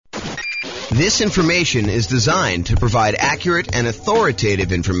This information is designed to provide accurate and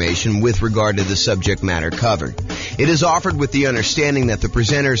authoritative information with regard to the subject matter covered. It is offered with the understanding that the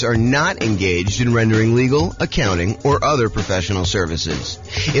presenters are not engaged in rendering legal, accounting, or other professional services.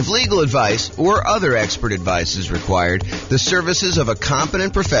 If legal advice or other expert advice is required, the services of a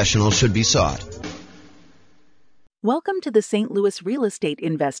competent professional should be sought. Welcome to the St. Louis Real Estate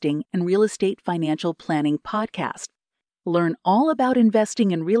Investing and Real Estate Financial Planning Podcast. Learn all about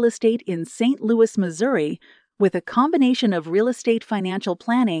investing in real estate in St. Louis, Missouri, with a combination of real estate financial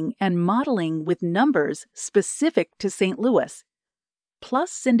planning and modeling with numbers specific to St. Louis,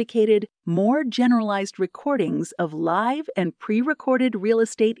 plus syndicated, more generalized recordings of live and pre-recorded real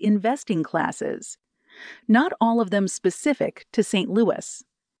estate investing classes, not all of them specific to St. Louis.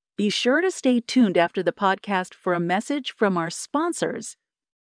 Be sure to stay tuned after the podcast for a message from our sponsors.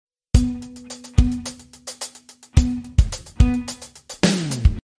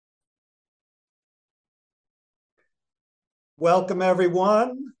 Welcome,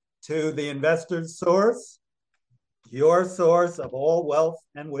 everyone, to the Investor's Source, your source of all wealth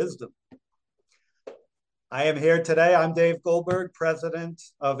and wisdom. I am here today. I'm Dave Goldberg, president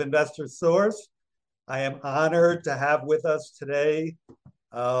of Investor's Source. I am honored to have with us today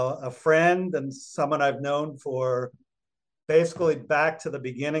a friend and someone I've known for basically back to the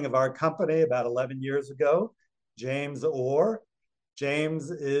beginning of our company about 11 years ago, James Orr. James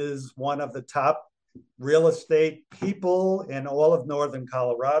is one of the top real estate people in all of Northern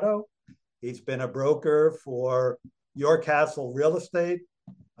Colorado. He's been a broker for Your Castle Real Estate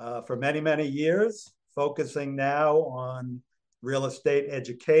for many, many years, focusing now on real estate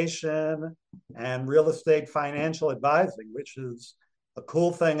education and real estate financial advising, which is a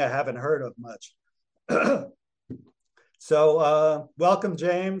cool thing I haven't heard of much. So welcome,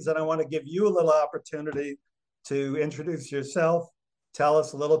 James, and I want to give you a little opportunity to introduce yourself. Tell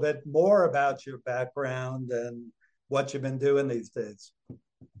us a little bit more about your background and what you've been doing these days.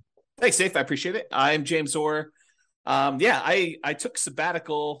 Thanks, Dave. I appreciate it. I'm James Orr. I took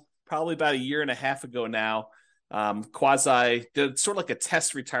sabbatical probably about a year and a half ago now. Did sort of like a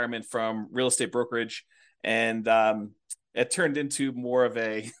test retirement from real estate brokerage, and it turned into more of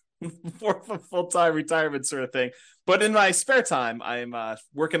a full-time retirement sort of thing. But in my spare time, I'm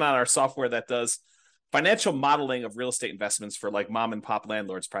working on our software that does financial modeling of real estate investments for like mom and pop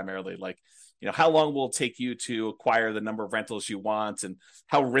landlords, primarily. Like, how long will it take you to acquire the number of rentals you want, and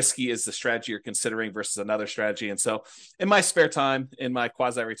how risky is the strategy you're considering versus another strategy. And so in my spare time, in my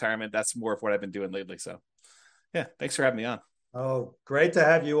quasi-retirement, that's more of what I've been doing lately. So yeah, thanks for having me on. Oh, great to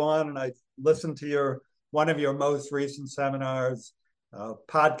have you on. And I listened to one of your most recent seminars,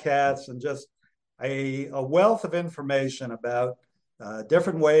 podcasts, and just a wealth of information about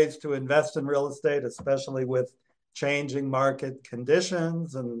different ways to invest in real estate, especially with changing market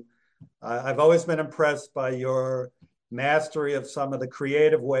conditions. And I've always been impressed by your mastery of some of the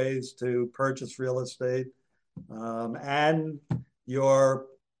creative ways to purchase real estate and your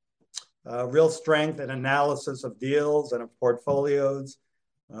real strength and analysis of deals and of portfolios.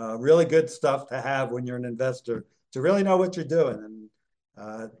 Really good stuff to have when you're an investor, to really know what you're doing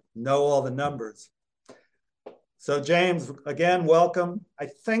and know all the numbers. So James, again, welcome. I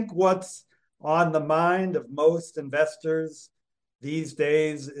think what's on the mind of most investors these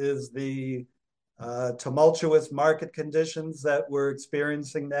days is the tumultuous market conditions that we're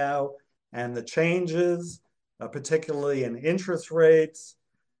experiencing now and the changes, particularly in interest rates.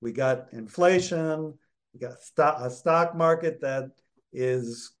 We got inflation, we got a stock market that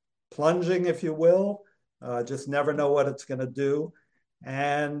is plunging, if you will, just never know what it's going to do.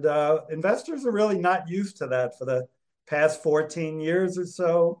 And investors are really not used to that for the past 14 years or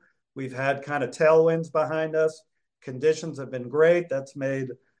so. We've had kind of tailwinds behind us. Conditions have been great. That's made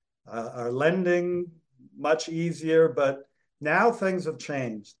our lending much easier, but now things have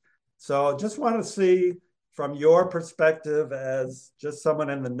changed. So just want to see from your perspective as just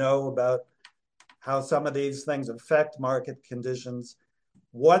someone in the know about how some of these things affect market conditions,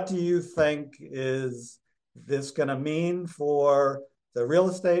 what do you think is this going to mean for the real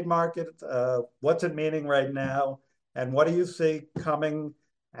estate market? What's it meaning right now? And what do you see coming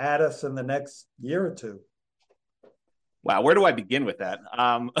at us in the next year or two? Wow, where do I begin with that?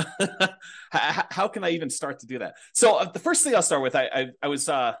 How can I even start to do that? So the first thing I'll start with, I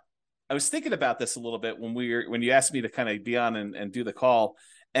was thinking about this a little bit when you asked me to kind of be on and do the call.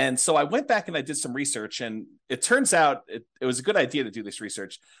 And so I went back and I did some research, and it turns out it was a good idea to do this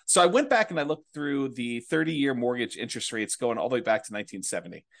research. So I went back and I looked through the 30-year mortgage interest rates going all the way back to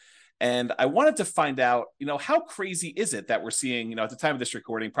 1970. And I wanted to find out, how crazy is it that we're seeing, at the time of this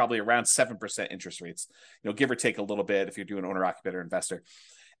recording, probably around 7% interest rates, give or take a little bit if you're doing owner, occupier, investor.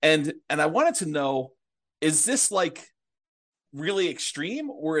 And I wanted to know, is this like really extreme,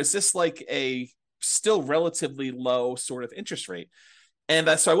 or is this like a still relatively low sort of interest rate? And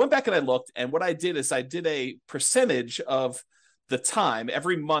so I went back and I looked, and what I did is I did a percentage of the time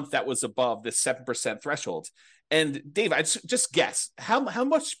every month that was above this 7% threshold. And Dave, I just guess how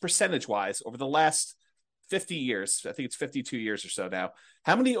much percentage wise over the last 50 years, I think it's 52 years or so now,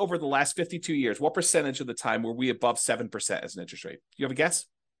 how many over the last 52 years, what percentage of the time were we above 7% as an interest rate? You have a guess?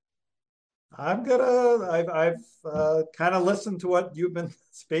 I've kind of listened to what you've been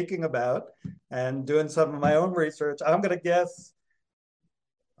speaking about and doing some of my own research. I'm gonna guess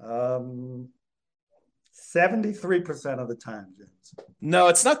 73% of the time, James. No,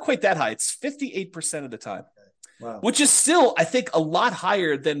 it's not quite that high. It's 58% of the time. Wow. Which is still, I think, a lot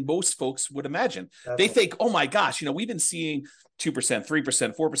higher than most folks would imagine. They think, oh my gosh, we've been seeing 2%,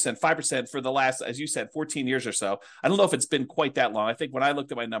 3%, 4%, 5% for the last, as you said, 14 years or so. I don't know if it's been quite that long. I think when I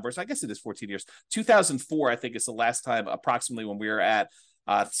looked at my numbers, I guess it is 14 years. 2004, I think, is the last time approximately when we were at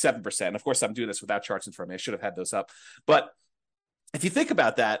 7%. Of course, I'm doing this without charts in front of me. I should have had those up. But if you think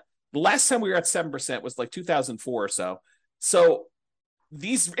about that, the last time we were at 7% was like 2004 or so. So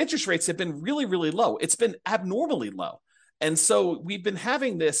these interest rates have been really, really low. It's been abnormally low. And so we've been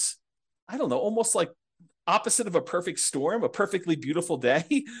having this, I don't know, almost like opposite of a perfect storm, a perfectly beautiful day,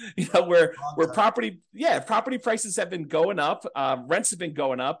 where property prices have been going up, rents have been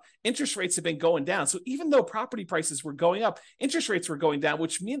going up, interest rates have been going down. So even though property prices were going up, interest rates were going down,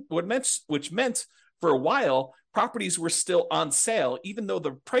 which meant for a while, properties were still on sale, even though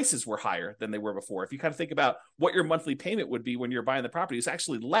the prices were higher than they were before. If you kind of think about what your monthly payment would be when you're buying the property, it's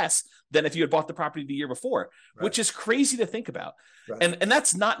actually less than if you had bought the property the year before, right, which is crazy to think about. Right. And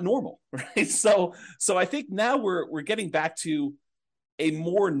that's not normal, right? So I think now we're getting back to a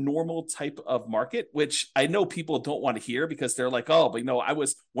more normal type of market, which I know people don't want to hear because they're like, oh, but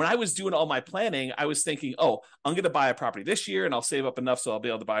when I was doing all my planning, I was thinking, oh, I'm going to buy a property this year and I'll save up enough so I'll be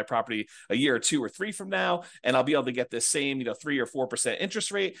able to buy a property a year or 2 or 3 from now, and I'll be able to get this same 3 or 4% interest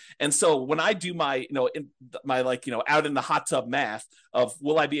rate. And so when I do my out in the hot tub math of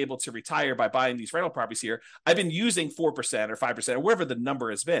will I be able to retire by buying these rental properties here, I've been using 4% or 5% or whatever the number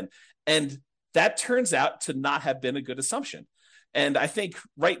has been, and that turns out to not have been a good assumption. And I think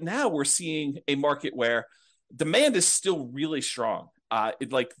right now we're seeing a market where demand is still really strong.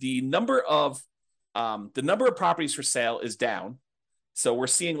 The number of properties for sale is down, so we're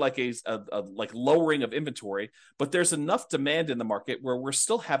seeing like a lowering of inventory. But there's enough demand in the market where we're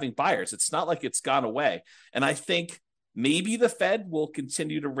still having buyers. It's not like it's gone away. And I think maybe the Fed will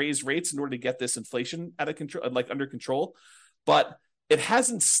continue to raise rates in order to get this inflation out of control, under control. But it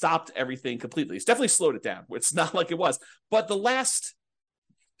hasn't stopped everything completely. It's definitely slowed it down. It's not like it was. But the last,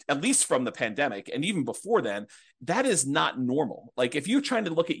 at least from the pandemic, and even before then, that is not normal. Like if you're trying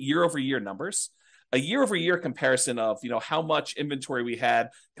to look at year-over-year numbers, a year-over-year comparison of, how much inventory we had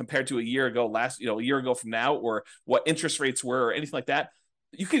compared to a year ago from now, or what interest rates were or anything like that,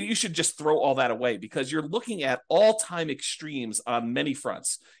 you should just throw all that away, because you're looking at all-time extremes on many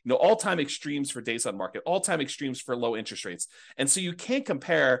fronts. All-time extremes for days on market, all-time extremes for low interest rates. And so you can't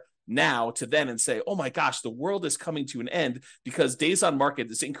compare now to then and say, oh my gosh, the world is coming to an end because days on market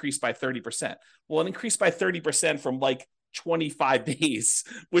is increased by 30%. Well, it increased by 30% from 25 days,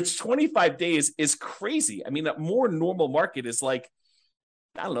 which 25 days is crazy. I mean, a more normal market is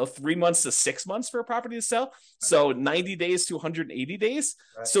 3 months to 6 months for a property to sell. So 90 days to 180 days.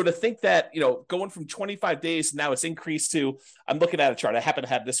 Right. So to think that, going from 25 days, now it's increased to, I'm looking at a chart. I happen to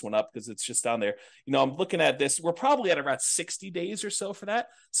have this one up because it's just down there. I'm looking at this. We're probably at around 60 days or so for that.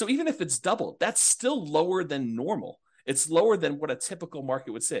 So even if it's doubled, that's still lower than normal. It's lower than what a typical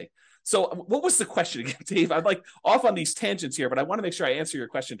market would say. So what was the question again, Dave? I'm off on these tangents here, but I want to make sure I answer your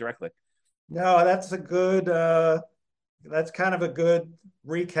question directly. No, that's a good, that's kind of a good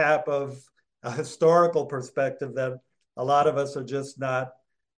recap of a historical perspective that a lot of us are just not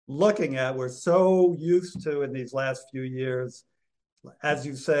looking at. We're so used to, in these last few years, as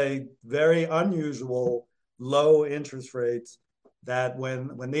you say, very unusual low interest rates, that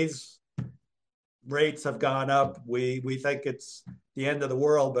when these rates have gone up, we think it's the end of the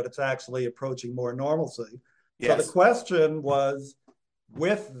world, but it's actually approaching more normalcy. Yes. So the question was,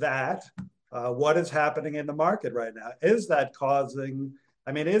 with that, what is happening in the market right now? Is that causing,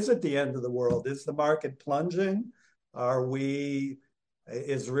 is it the end of the world? Is the market plunging?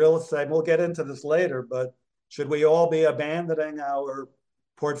 Is real estate, we'll get into this later, but should we all be abandoning our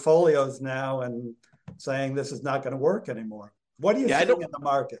portfolios now and saying this is not going to work anymore? What are you seeing in the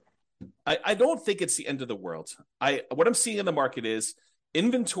market? I don't think it's the end of the world. What I'm seeing in the market is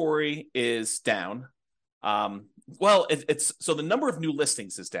inventory is down. Well, it's so the number of new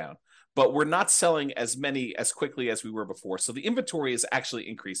listings is down, but we're not selling as many as quickly as we were before. So the inventory is actually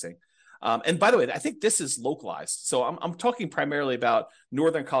increasing. And by the way, I think this is localized. So I'm talking primarily about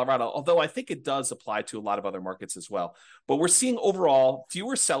Northern Colorado, although I think it does apply to a lot of other markets as well. But we're seeing overall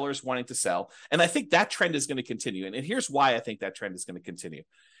fewer sellers wanting to sell. And I think that trend is going to continue. And here's why I think that trend is going to continue.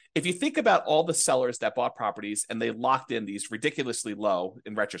 If you think about all the sellers that bought properties and they locked in these ridiculously low,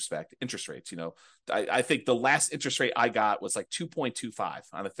 in retrospect, interest rates, I think the last interest rate I got was like 2.25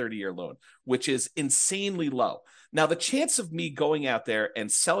 on a 30-year loan, which is insanely low. Now, the chance of me going out there and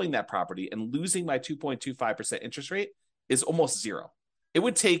selling that property and losing my 2.25% interest rate is almost zero. It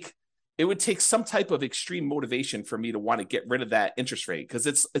would take some type of extreme motivation for me to want to get rid of that interest rate, because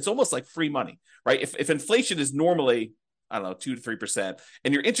it's almost like free money, right? If inflation is normally, I don't know, 2 to 3%,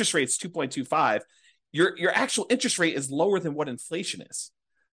 and your interest rate is 2.25, your actual interest rate is lower than what inflation is.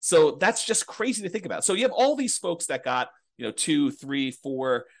 So that's just crazy to think about. So you have all these folks that got, 2, 3,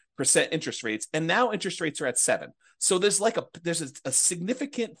 4% interest rates, and now interest rates are at 7. So there's a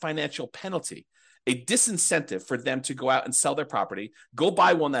significant financial penalty, a disincentive for them to go out and sell their property, go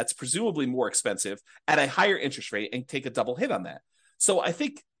buy one that's presumably more expensive at a higher interest rate and take a double hit on that. So I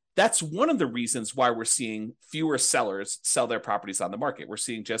think that's one of the reasons why we're seeing fewer sellers sell their properties on the market. We're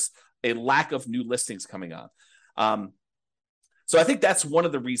seeing just a lack of new listings coming on. So I think that's one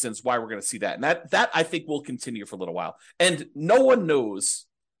of the reasons why we're going to see that. And that I think will continue for a little while. And no one knows.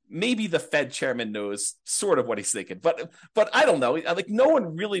 Maybe the Fed chairman knows sort of what he's thinking, but I don't know. Like, no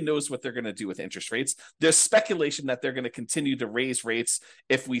one really knows what they're going to do with interest rates. There's speculation that they're going to continue to raise rates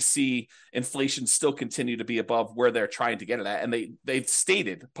if we see inflation still continue to be above where they're trying to get it at. And they've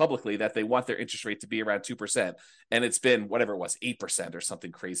stated publicly that they want their interest rate to be around 2%, and it's been whatever it was, 8% or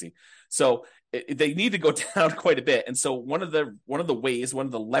something crazy. So they need to go down quite a bit. And so one of the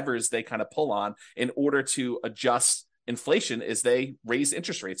levers they kind of pull on in order to adjust inflation is they raise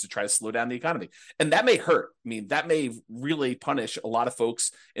interest rates to try to slow down the economy. And that may hurt. I mean, that may really punish a lot of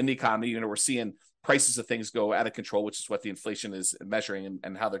folks in the economy. We're seeing prices of things go out of control, which is what the inflation is measuring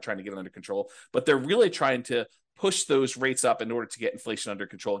and how they're trying to get it under control. But they're really trying to push those rates up in order to get inflation under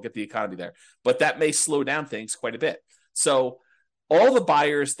control and get the economy there. But that may slow down things quite a bit. So all the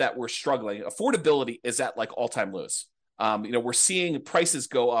buyers that were struggling, affordability is at like all-time lows. We're seeing prices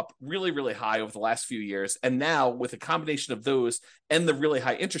go up really, really high over the last few years. And now with a combination of those and the really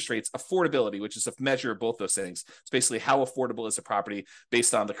high interest rates, affordability, which is a measure of both those things, it's basically how affordable is a property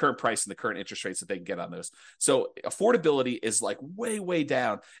based on the current price and the current interest rates that they can get on those. So affordability is like way, way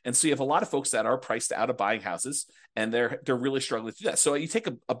down. And so you have a lot of folks that are priced out of buying houses, and they're really struggling to do that. So you take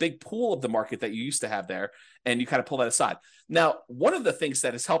a big pool of the market that you used to have there, and you kind of pull that aside. Now, one of the things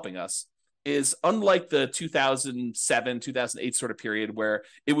that is helping us is, unlike the 2007, 2008 sort of period where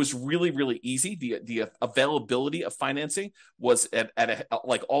it was really, really easy, the availability of financing was at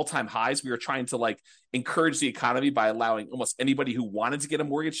like all-time highs. We were trying to like encourage the economy by allowing almost anybody who wanted to get a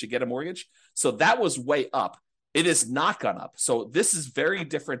mortgage to get a mortgage. So that was way up. It has not gone up. So this is very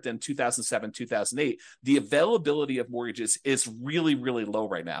different than 2007, 2008. The availability of mortgages is really, really low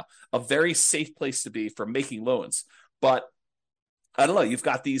right now, a very safe place to be for making loans. But I don't know, you've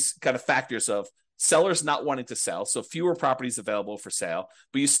got these kind of factors of sellers not wanting to sell, so fewer properties available for sale,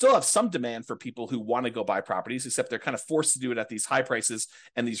 but you still have some demand for people who want to go buy properties, except they're kind of forced to do it at these high prices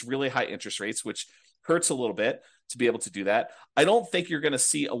and these really high interest rates, which hurts a little bit to be able to do that. I don't think you're going to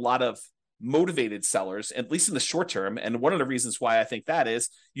see a lot of motivated sellers, at least in the short term. And one of the reasons why I think that is,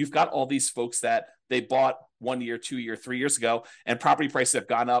 you've got all these folks that they bought 1 year, 2 year, 3 years ago, and property prices have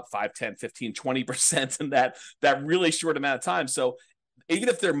gone up 5, 10, 15, 20% in that really short amount of time. So even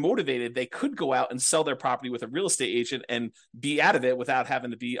if they're motivated, they could go out and sell their property with a real estate agent and be out of it without having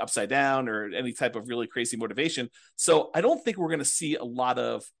to be upside down or any type of really crazy motivation. So I don't think we're going to see a lot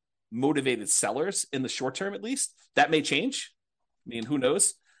of motivated sellers in the short term, at least. That may change. I mean, who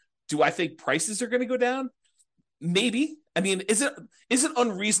knows? Do I think prices are going to go down? Maybe. I mean, is it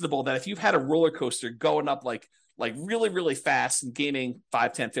unreasonable that if you've had a roller coaster going up like really, really fast and gaining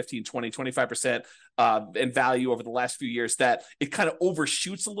 5, 10, 15, 20, 25% in value over the last few years, that it kind of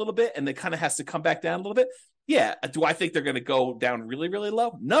overshoots a little bit and it kind of has to come back down a little bit? Yeah. Do I think they're going to go down really, really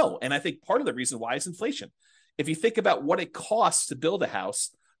low? No. And I think part of the reason why is inflation. If you think about what it costs to build a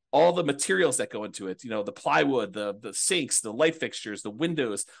house, all the materials that go into it, the plywood, the sinks, the light fixtures, the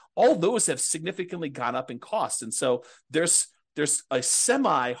windows, all those have significantly gone up in cost. And so there's a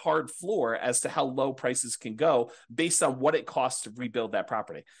semi-hard floor as to how low prices can go based on what it costs to rebuild that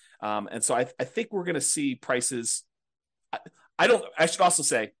property. And so I think we're going to see prices. I should also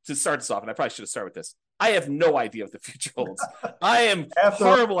say, to start this off, and I probably should have started with this, I have no idea what the future holds. I am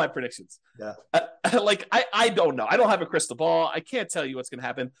horrible at predictions. Yeah. I don't know. I don't have a crystal ball. I can't tell you what's going to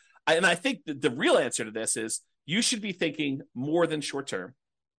happen. And I think the real answer to this is you should be thinking more than short term.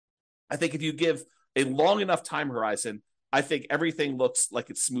 I think if you give a long enough time horizon, I think everything looks like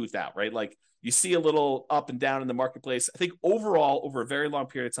it's smoothed out, right? Like you see a little up and down in the marketplace. I think overall, over a very long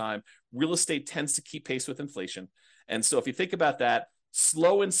period of time, real estate tends to keep pace with inflation. And so if you think about that,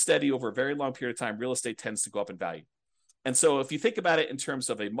 slow and steady over a very long period of time, real estate tends to go up in value. And so if you think about it in terms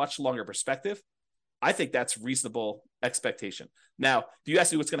of a much longer perspective, I think that's reasonable expectation. Now, if you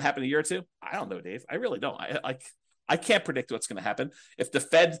ask me what's going to happen in a year or two, I don't know, Dave. I really don't. I can't predict what's going to happen. If the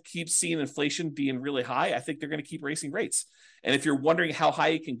Fed keeps seeing inflation being really high, I think they're going to keep raising rates. And if you're wondering how high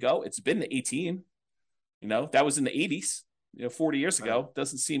it can go, it's been to 18. That was in the 80s, 40 years ago. Right.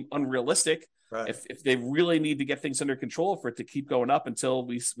 Doesn't seem unrealistic. Right. If they really need to get things under control for it to keep going up until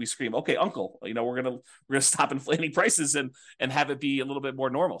we scream, okay, uncle, we're gonna stop inflating prices and have it be a little bit more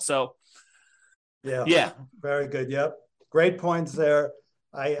normal. So yeah, very good. Yep, great points there.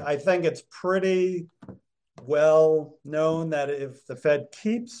 I think it's pretty well known that if the Fed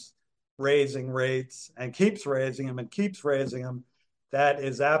keeps raising rates and keeps raising them, that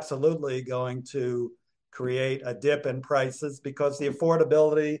is absolutely going to create a dip in prices because the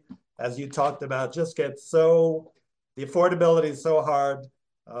affordability, as you talked about, just gets the affordability is so hard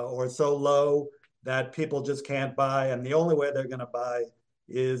or so low that people just can't buy. And the only way they're going to buy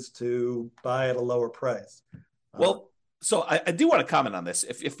is to buy at a lower price. Well, so I do want to comment on this.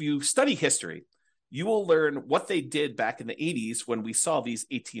 If you study history, you will learn what they did back in the 80s when we saw these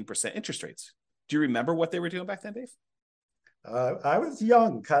 18% interest rates. Do you remember what they were doing back then, Dave? I was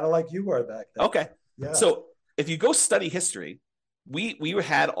young, kind of like you were back then. Okay. Yeah. So if you go study history, we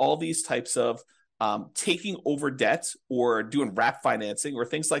had all these types of taking over debt or doing wrap financing or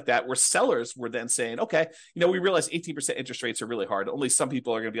things like that, where sellers were then saying, okay, we realize 18% interest rates are really hard. Only some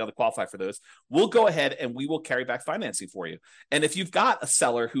people are going to be able to qualify for those. We'll go ahead and we will carry back financing for you. And if you've got a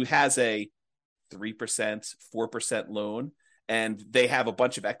seller who has a 3%, 4% loan, and they have a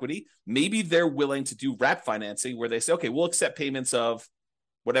bunch of equity, maybe they're willing to do wrap financing where they say, okay, we'll accept payments of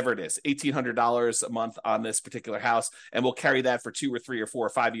whatever it is, $1,800 a month on this particular house, and we'll carry that for 2 or 3 or 4 or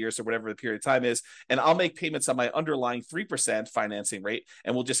 5 years or whatever the period of time is, and I'll make payments on my underlying 3% financing rate,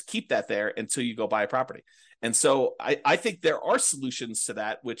 and we'll just keep that there until you go buy a property. And so I think there are solutions to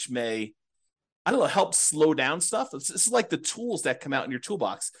that which may, help slow down stuff. This is like the tools that come out in your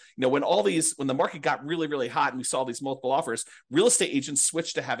toolbox. When the market got really, really hot and we saw these multiple offers, real estate agents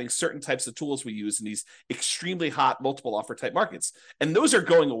switched to having certain types of tools we use in these extremely hot multiple offer type markets. And those are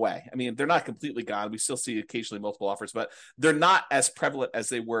going away. I mean, they're not completely gone. We still see occasionally multiple offers, but they're not as prevalent as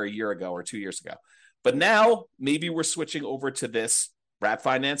they were a year ago or 2 years ago. But now maybe we're switching over to this wrap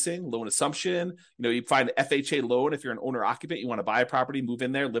financing, loan assumption. You find an FHA loan if you're an owner occupant, you want to buy a property, move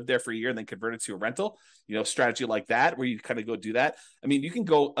in there, live there for a year, and then convert it to a rental. Strategy like that where you kind of go do that. I mean, you can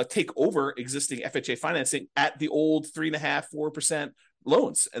go take over existing FHA financing at the old 3.5%, 4%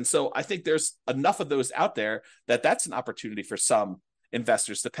 loans. And so I think there's enough of those out there that's an opportunity for some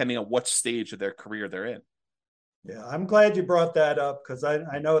investors, depending on what stage of their career they're in. Yeah, I'm glad you brought that up because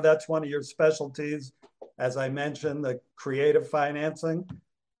I know that's one of your specialties. As I mentioned, the creative financing.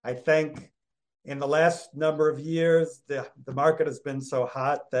 I think in the last number of years, the market has been so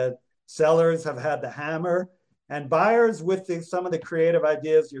hot that sellers have had the hammer, and buyers with some of the creative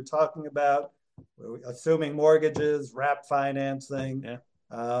ideas you're talking about, assuming mortgages, wrap financing,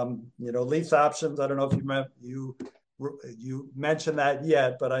 lease options. I don't know if you mentioned that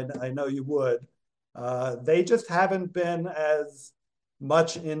yet, but I know you would. They just haven't been as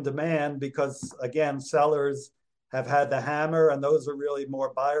much in demand because, again, sellers have had the hammer, and those are really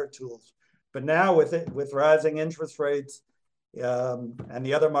more buyer tools. But now with rising interest rates and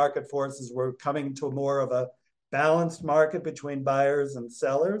the other market forces, we're coming to more of a balanced market between buyers and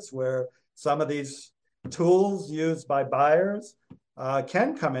sellers, where some of these tools used by buyers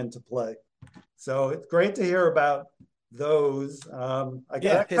can come into play. So it's great to hear about those.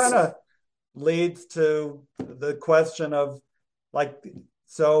 That kind of leads to the question of,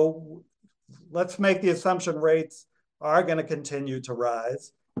 so let's make the assumption rates are going to continue to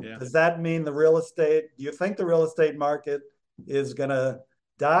rise. Yeah. Does that mean do you think the real estate market is going to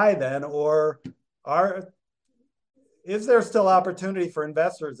die then, or is there still opportunity for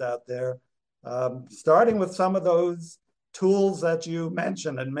investors out there, starting with some of those tools that you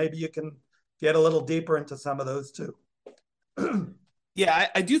mentioned, and maybe you can get a little deeper into some of those too? Yeah,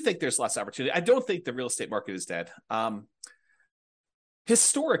 I do think there's less opportunity. I don't think the real estate market is dead.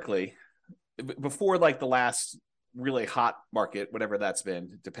 Historically, before the last really hot market, whatever that's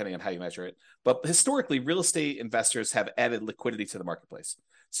been, depending on how you measure it. But historically, real estate investors have added liquidity to the marketplace.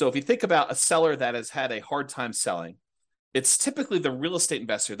 So if you think about a seller that has had a hard time selling, it's typically the real estate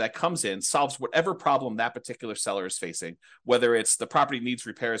investor that comes in, solves whatever problem that particular seller is facing, whether it's the property needs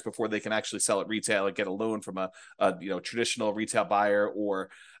repairs before they can actually sell it retail and get a loan from a traditional retail buyer, or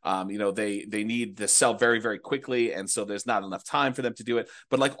they need to sell very, very quickly, and so there's not enough time for them to do it.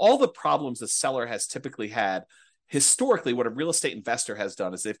 But like all the problems the seller has typically had, historically, what a real estate investor has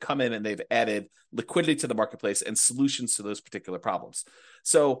done is they've come in and they've added liquidity to the marketplace and solutions to those particular problems.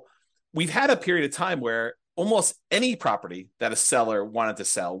 So we've had a period of time where almost any property that a seller wanted to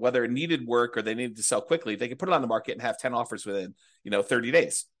sell, whether it needed work or they needed to sell quickly, they could put it on the market and have 10 offers within, 30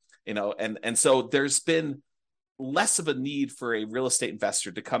 days, and so there's been less of a need for a real estate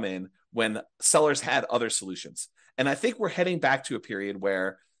investor to come in when sellers had other solutions. And I think we're heading back to a period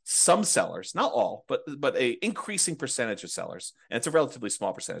where some sellers, not all, but a increasing percentage of sellers, and it's a relatively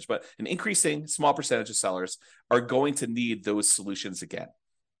small percentage, but an increasing small percentage of sellers are going to need those solutions again.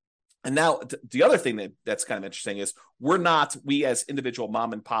 And now the other thing that's kind of interesting is we as individual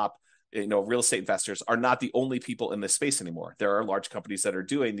mom and pop, real estate investors are not the only people in this space anymore. There are large companies that are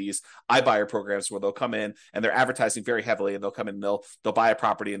doing these iBuyer programs where they'll come in and they're advertising very heavily, and they'll come in and they'll buy a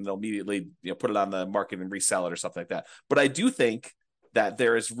property and they'll immediately put it on the market and resell it or something like that. But I do think that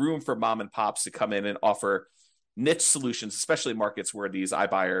there is room for mom and pops to come in and offer niche solutions, especially markets where these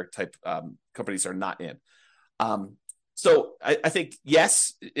iBuyer type companies are not in. So I think,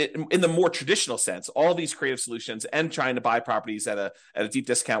 yes, in the more traditional sense, all these creative solutions and trying to buy properties at a deep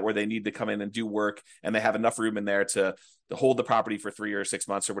discount where they need to come in and do work and they have enough room in there to hold the property for 3 or 6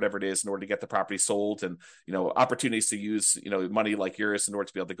 months or whatever it is in order to get the property sold, and opportunities to use money like yours in order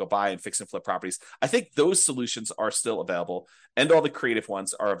to be able to go buy and fix and flip properties. I think those solutions are still available, and all the creative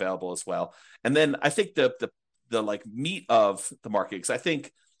ones are available as well. And then I think the like meat of the market, because I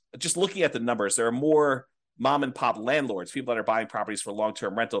think just looking at the numbers, there are more mom and pop landlords, people that are buying properties for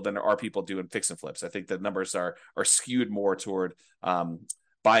long-term rental, than there are people doing fix and flips. I think the numbers are skewed more toward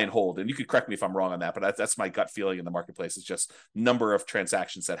buy and hold. And you could correct me if I'm wrong on that, but that's my gut feeling in the marketplace. It's just number of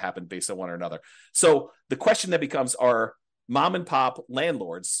transactions that happen based on one or another. So the question that becomes, are mom and pop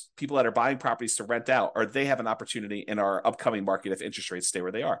landlords, people that are buying properties to rent out, are they have an opportunity in our upcoming market if interest rates stay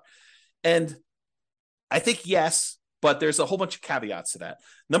where they are? And I think yes, but there's a whole bunch of caveats to that.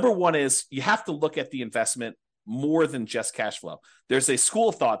 Number one is you have to look at the investment more than just cash flow. There's a school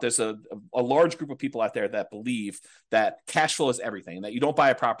of thought. There's a large group of people out there that believe that cash flow is everything, and that you don't buy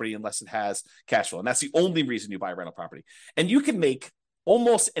a property unless it has cash flow. And that's the only reason you buy a rental property. And you can make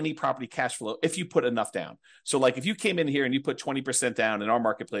almost any property cash flow if you put enough down. So like if you came in here and you put 20% down in our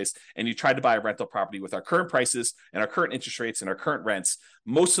marketplace and you tried to buy a rental property with our current prices and our current interest rates and our current rents,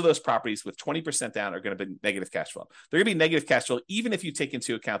 most of those properties with 20% down are going to be negative cash flow. They're going to be negative cash flow even if you take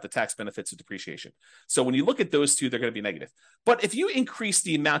into account the tax benefits of depreciation. So when you look at those two, they're going to be negative. But if you increase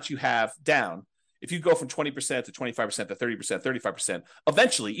the amount you have down, if you go from 20% to 25% to 30%, 35%,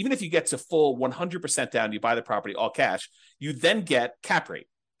 eventually, even if you get to full 100% down, you buy the property all cash, you then get cap rate.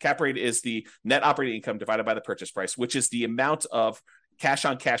 Cap rate is the net operating income divided by the purchase price, which is the amount of cash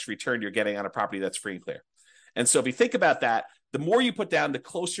on cash return you're getting on a property that's free and clear. And so if you think about that, the more you put down, the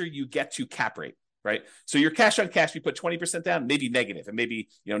closer you get to cap rate. Right. So your cash on cash, you put 20% down, maybe negative, and maybe,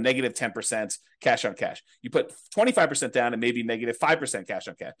 negative 10% cash on cash. You put 25% down and maybe negative 5% cash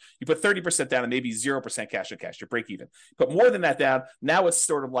on cash. You put 30% down and maybe 0% cash on cash. You're break even. Put more than that down. Now it's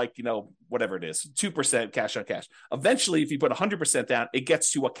sort of like, whatever it is, 2% cash on cash. Eventually, if you put 100% down, it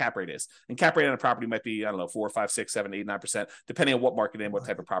gets to what cap rate is. And cap rate on a property might be, 4, 5, 6, 7, 8, 9%, depending on what market and what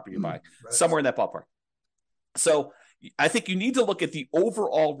type of property you're buying. Right. Somewhere in that ballpark. So I think you need to look at the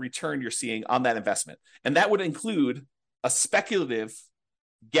overall return you're seeing on that investment. And that would include a speculative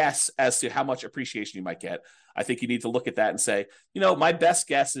guess as to how much appreciation you might get. I think you need to look at that and say, my best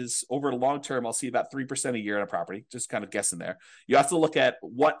guess is over the long term, I'll see about 3% a year on a property, just kind of guessing there. You have to look at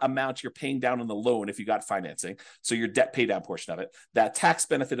what amount you're paying down on the loan if you got financing. So your debt pay down portion of it, that tax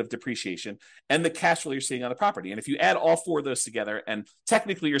benefit of depreciation, and the cash flow you're seeing on the property. And if you add all four of those together, and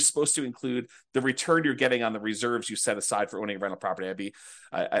technically you're supposed to include the return you're getting on the reserves you set aside for owning a rental property.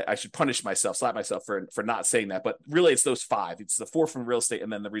 I should punish myself, slap myself for not saying that, but really it's those five. It's the 4 from real estate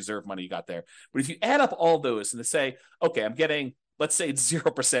and then the reserve money you got there. But if you add up all those and to say, okay, I'm getting, let's say it's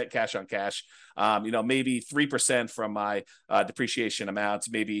 0% cash on cash, maybe 3% from my depreciation amount,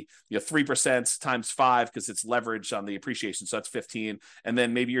 maybe 3% times 5 because it's leverage on the appreciation, so that's 15, and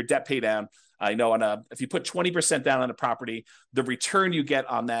then maybe your debt pay down. If you put 20% down on a property, the return you get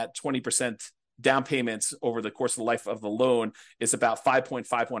on that 20% down payments over the course of the life of the loan is about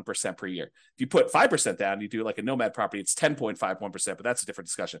 5.51% per year. If you put 5% down, you do like a nomad property, it's 10.51%, but that's a different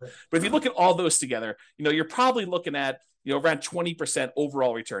discussion. But if you look at all those together, you're probably looking at, around 20%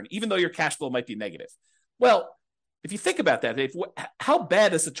 overall return, even though your cash flow might be negative. Well, if you think about that, Dave, how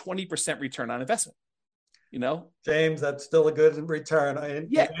bad is a 20% return on investment? James, that's still a good return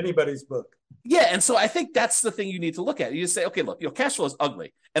in anybody's book. Yeah. And so I think that's the thing you need to look at. You say, okay, look, cash flow is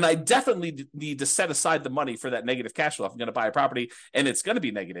ugly. And I definitely need to set aside the money for that negative cash flow. If I'm going to buy a property and it's going to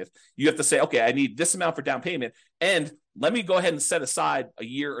be negative, you have to say, okay, I need this amount for down payment. And let me go ahead and set aside a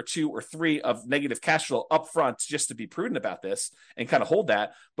year or 2 or 3 of negative cash flow up front just to be prudent about this and kind of hold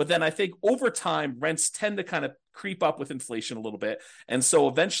that. But then I think over time, rents tend to kind of creep up with inflation a little bit. And so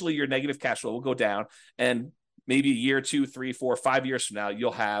eventually your negative cash flow will go down. And maybe a year, 2, 3, 4, 5 years from now,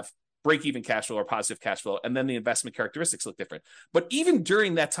 you'll have break-even cash flow or positive cash flow, and then the investment characteristics look different. But even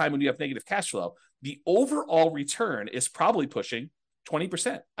during that time when you have negative cash flow, the overall return is probably pushing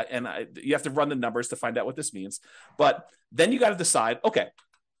 20%. And you have to run the numbers to find out what this means. But then you got to decide, okay,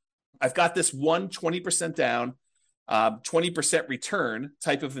 I've got this 20% down, 20% return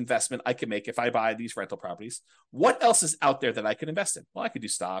type of investment I can make if I buy these rental properties. What else is out there that I can invest in? Well, I could do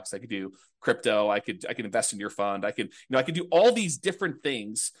stocks, I could do crypto, I could invest in your fund, I could do all these different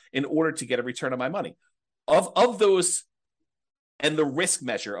things in order to get a return on my money. Of those, and the risk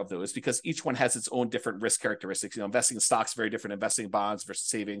measure of those, because each one has its own different risk characteristics. Investing in stocks is very different. Investing in bonds versus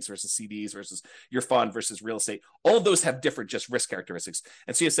savings versus CDs versus your fund versus real estate. All of those have different just risk characteristics.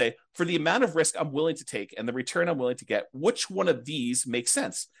 And so you say, for the amount of risk I'm willing to take and the return I'm willing to get, which one of these makes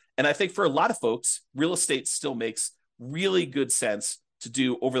sense? And I think for a lot of folks, real estate still makes really good sense to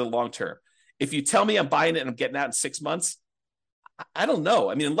do over the long term. If you tell me I'm buying it and I'm getting out in 6 months, I don't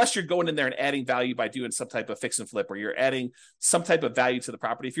know. I mean, unless you're going in there and adding value by doing some type of fix and flip, or you're adding some type of value to the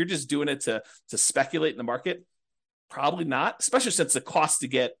property. If you're just doing it to speculate in the market, probably not, especially since the cost to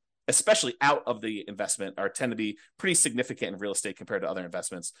get, especially out of the investment, tend to be pretty significant in real estate compared to other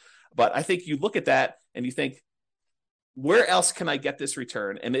investments. But I think you look at that and you think, where else can I get this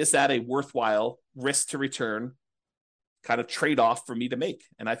return? And is that a worthwhile risk to return kind of trade-off for me to make?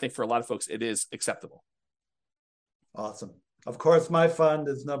 And I think for a lot of folks, it is acceptable. Awesome. Of course, my fund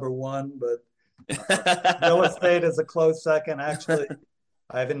is number one, but real estate is a close second. Actually,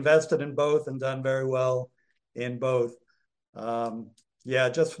 I've invested in both and done very well in both. I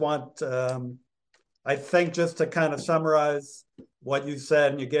think just to kind of summarize what you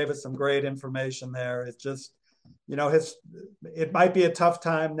said, and you gave us some great information there, it's just, it might be a tough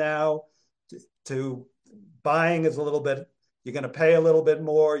time now to buying is a little bit, you're going to pay a little bit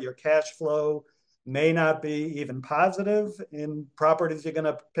more, your cash flow may not be even positive in properties you're going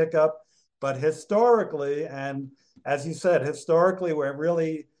to pick up. But historically, and as you said, historically, we're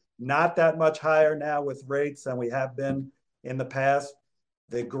really not that much higher now with rates than we have been in the past.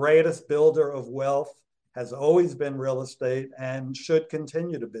 The greatest builder of wealth has always been real estate and should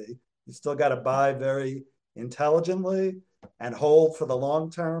continue to be. You still got to buy very intelligently and hold for the long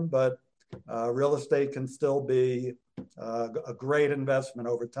term, but real estate can still be a great investment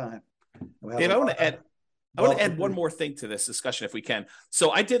over time. Dave, I want to add one more thing to this discussion if we can. So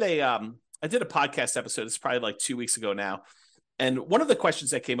I did a podcast episode. It's probably like 2 weeks ago now. And one of the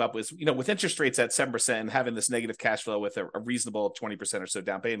questions that came up was, with interest rates at 7% and having this negative cash flow with a reasonable 20% or so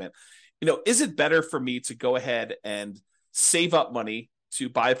down payment, is it better for me to go ahead and save up money to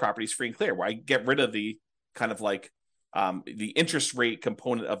buy properties free and clear, where I get rid of the kind of like the interest rate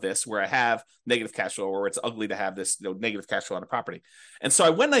component of this, where I have negative cash flow, or it's ugly to have this negative cash flow on a property? And so I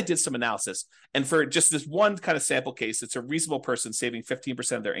went and I did some analysis, and for just this one kind of sample case, it's a reasonable person saving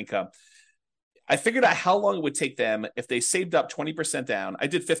 15% of their income. I figured out how long it would take them if they saved up 20% down. I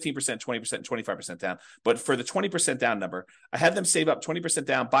did 15%, 20%, and 25% down. But for the 20% down number, I had them save up 20%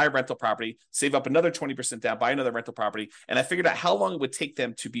 down, buy a rental property, save up another 20% down, buy another rental property. And I figured out how long it would take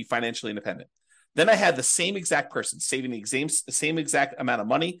them to be financially independent. Then I had the same exact person saving the same exact amount of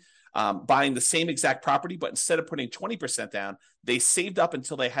money, buying the same exact property, but instead of putting 20% down, they saved up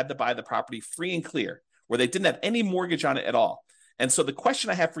until they had to buy the property free and clear, where they didn't have any mortgage on it at all. And so the question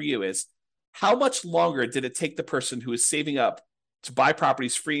I have for you is, how much longer did it take the person who is saving up to buy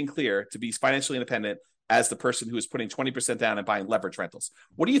properties free and clear to be financially independent as the person who is putting 20% down and buying leverage rentals?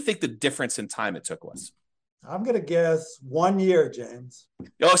 What do you think the difference in time it took was? I'm going to guess 1 year, James.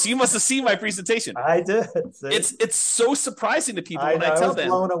 Oh, so you must have seen my presentation. I did. It's so surprising to people when I tell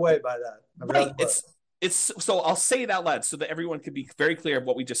them. I was blown away by that. Right. It's so I'll say it out loud so that everyone can be very clear of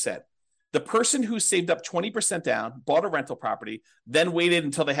what we just said. The person who saved up 20% down, bought a rental property, then waited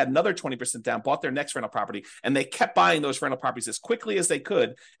until they had another 20% down, bought their next rental property, and they kept buying those rental properties as quickly as they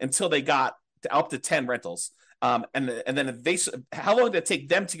could until they got up to 10 rentals. And then how long did it take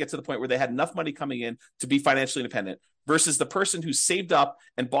them to get to the point where they had enough money coming in to be financially independent versus the person who saved up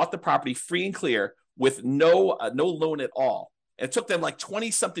and bought the property free and clear with no loan at all. And it took them like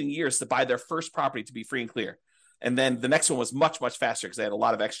 20 something years to buy their first property to be free and clear. And then the next one was much, much faster because they had a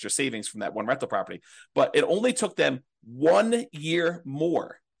lot of extra savings from that one rental property. But it only took them 1 year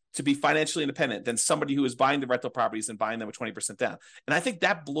more to be financially independent than somebody who is buying the rental properties and buying them with 20% down. And I think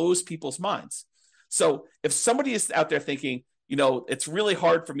that blows people's minds. So if somebody is out there thinking, it's really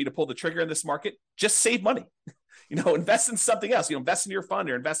hard for me to pull the trigger in this market, just save money. Invest in something else, invest in your fund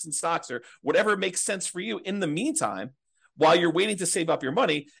or invest in stocks or whatever makes sense for you in the meantime, while you're waiting to save up your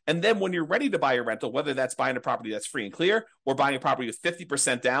money. And then when you're ready to buy a rental, whether that's buying a property that's free and clear or buying a property with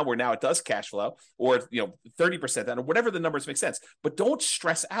 50% down where now it does cash flow, or 30% down, or whatever the numbers make sense. But don't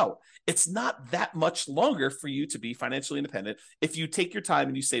stress out. It's not that much longer for you to be financially independent if you take your time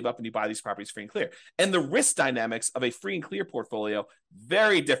and you save up and you buy these properties free and clear. And the risk dynamics of a free and clear portfolio,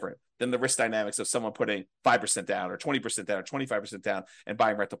 very different than the risk dynamics of someone putting 5% down or 20% down or 25% down and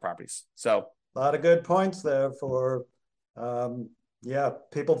buying rental properties. So a lot of good points there for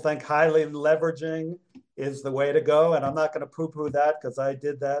people think highly leveraging is the way to go. And I'm not going to poo-poo that because I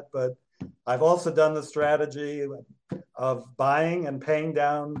did that. But I've also done the strategy of buying and paying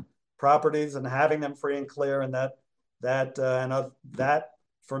down properties and having them free and clear. And that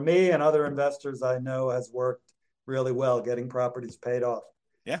for me and other investors I know has worked really well, getting properties paid off.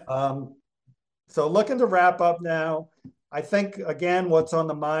 Yeah. So looking to wrap up now, I think, again, what's on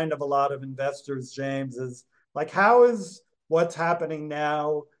the mind of a lot of investors, James, is like, how is what's happening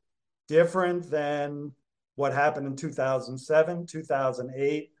now different than what happened in 2007,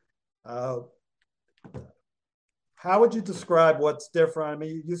 2008? How would you describe what's different? I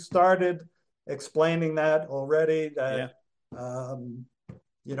mean, you started explaining that already, that,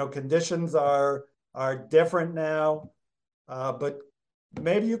 conditions are different now, but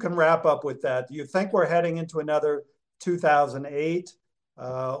maybe you can wrap up with that. Do you think we're heading into another 2008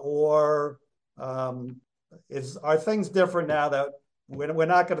 or are things different now that we're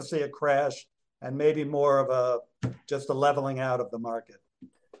not going to see a crash and maybe more of just a leveling out of the market?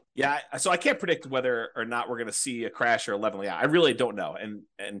 Yeah, so I can't predict whether or not we're going to see a crash or a leveling out. I really don't know. And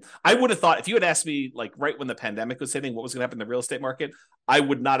I would have thought, if you had asked me, like right when the pandemic was hitting, what was going to happen in the real estate market, I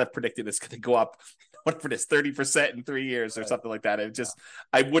would not have predicted it's going to go up whatever it is, 30% in 3 years or something like that.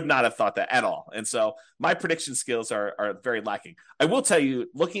 I would not have thought that at all. And so my prediction skills are very lacking. I will tell you,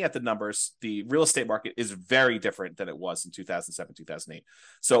 looking at the numbers, the real estate market is very different than it was in 2007, 2008.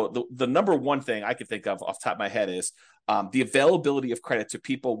 So the number one thing I can think of off the top of my head is the availability of credit to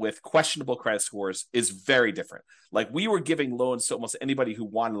people with questionable credit scores is very different. Like, we were giving loans to almost anybody who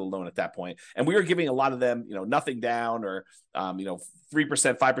wanted a loan at that point. And we were giving a lot of them, nothing down or,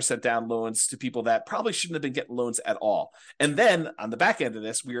 3%, 5% down loans to people that probably shouldn't have been getting loans at all. And then on the back end of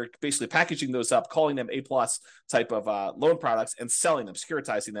this, we were basically packaging those up, calling them A+ type of loan products and selling them,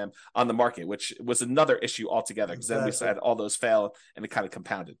 securitizing them on the market, which was another issue altogether, because then we had all those fail and it kind of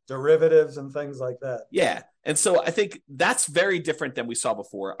compounded. Derivatives and things like that. Yeah. And so I think that's very different than we saw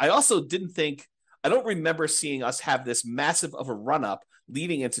before. I don't remember seeing us have this massive of a run up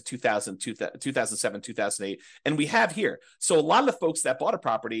leading into 2007, 2008. And we have here. So a lot of the folks that bought a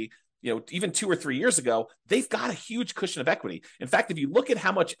property, even 2 or 3 years ago, they've got a huge cushion of equity. In fact, if you look at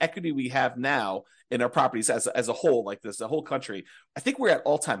how much equity we have now in our properties as a whole, like this, the whole country, I think we're at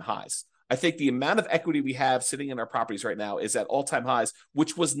all-time highs. I think the amount of equity we have sitting in our properties right now is at all-time highs,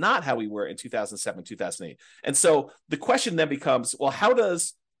 which was not how we were in 2007, 2008. And so the question then becomes, well, how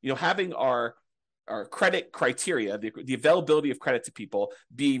does, having our credit criteria, the availability of credit to people,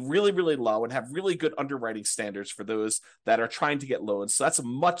 be really, really low and have really good underwriting standards for those that are trying to get loans? So that's a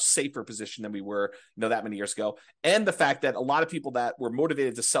much safer position than we were, that many years ago. And the fact that a lot of people that were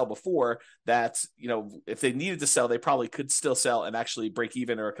motivated to sell before, that, if they needed to sell, they probably could still sell and actually break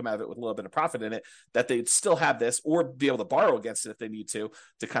even or come out of it with a little bit of profit in it, that they'd still have this or be able to borrow against it if they need to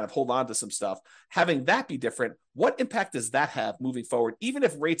kind of hold on to some stuff. Having that be different, what impact does that have moving forward, even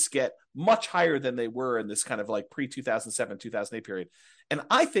if rates get much higher than they were in this kind of like pre-2007, 2008 period? And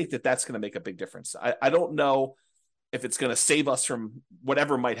I think that that's going to make a big difference. I don't know if it's going to save us from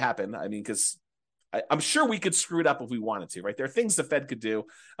whatever might happen. I mean, because I'm sure we could screw it up if we wanted to, right? There are things the Fed could do.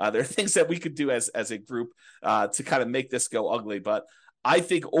 There are things that we could do as a group to kind of make this go ugly. But I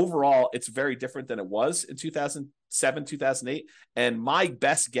think overall, it's very different than it was in 2007, 2008. And my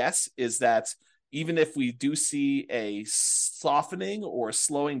best guess is that even if we do see a softening or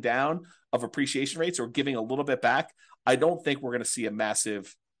slowing down of appreciation rates or giving a little bit back, I don't think we're going to see a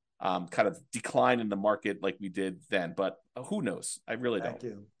massive kind of decline in the market like we did then. But who knows? I really don't. Thank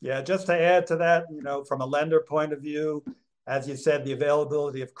you. Yeah, just to add to that, from a lender point of view, as you said, the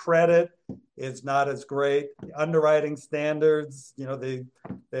availability of credit is not as great. The underwriting standards,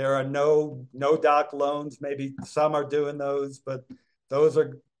 there are no doc loans. Maybe some are doing those, but those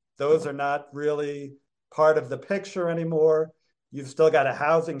are not really part of the picture anymore. You've still got a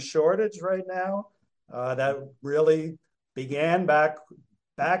housing shortage right now that really began back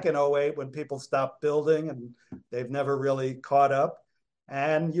in 2008 when people stopped building, and they've never really caught up.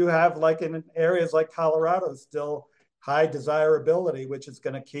 And you have, like in areas like Colorado, still high desirability, which is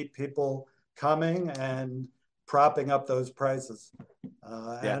going to keep people coming and propping up those prices.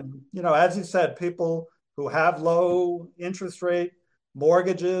 And, as you said, people who have low interest rate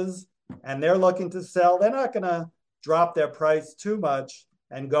mortgages and they're looking to sell, they're not going to drop their price too much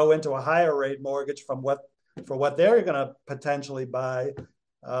and go into a higher rate mortgage for what they're going to potentially buy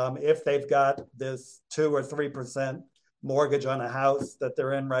if they've got this 2 or 3% mortgage on a house that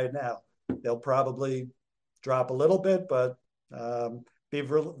they're in right now. They'll probably drop a little bit, but be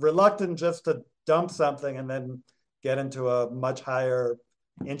reluctant just to dump something and then get into a much higher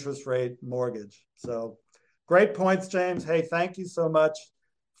interest rate mortgage. So great points, James. Hey, thank you so much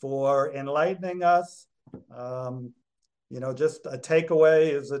for enlightening us. Just a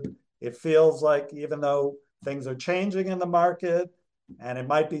takeaway is that it feels like even though things are changing in the market and it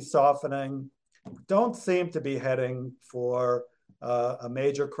might be softening, don't seem to be heading for a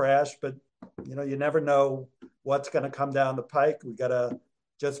major crash, but you never know what's going to come down the pike. We got to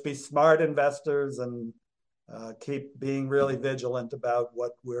just be smart investors and keep being really vigilant about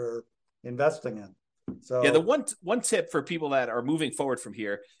what we're investing in. So yeah, the one tip for people that are moving forward from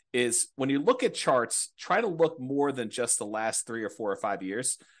here is when you look at charts, try to look more than just the last 3 or 4 or 5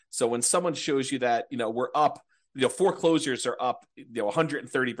 years. So when someone shows you that, we're up, foreclosures are up,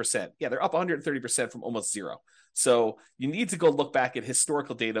 130%. Yeah, they're up 130% from almost zero. So you need to go look back at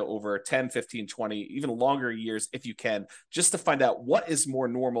historical data over 10, 15, 20, even longer years if you can, just to find out what is more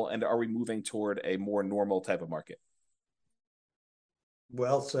normal and are we moving toward a more normal type of market.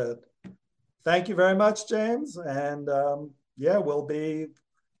 Well said. Thank you very much, James. And we'll be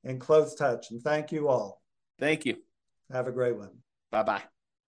in close touch. And thank you all. Thank you. Have a great one. Bye-bye.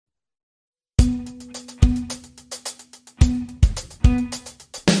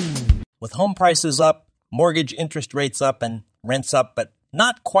 With home prices up, mortgage interest rates up, and rents up, but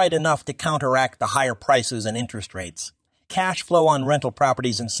not quite enough to counteract the higher prices and interest rates, cash flow on rental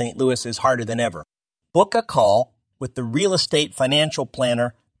properties in St. Louis is harder than ever. Book a call with the Real Estate Financial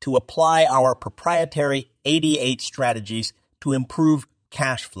Planner to apply our proprietary 88 strategies to improve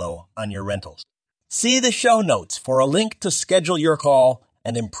cash flow on your rentals. See the show notes for a link to schedule your call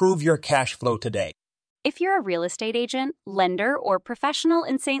and improve your cash flow today. If you're a real estate agent, lender, or professional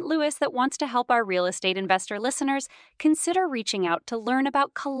in St. Louis that wants to help our real estate investor listeners, consider reaching out to learn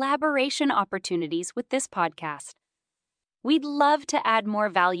about collaboration opportunities with this podcast. We'd love to add more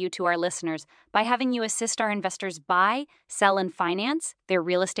value to our listeners by having you assist our investors buy, sell, and finance their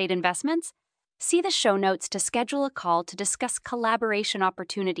real estate investments. See the show notes to schedule a call to discuss collaboration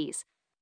opportunities.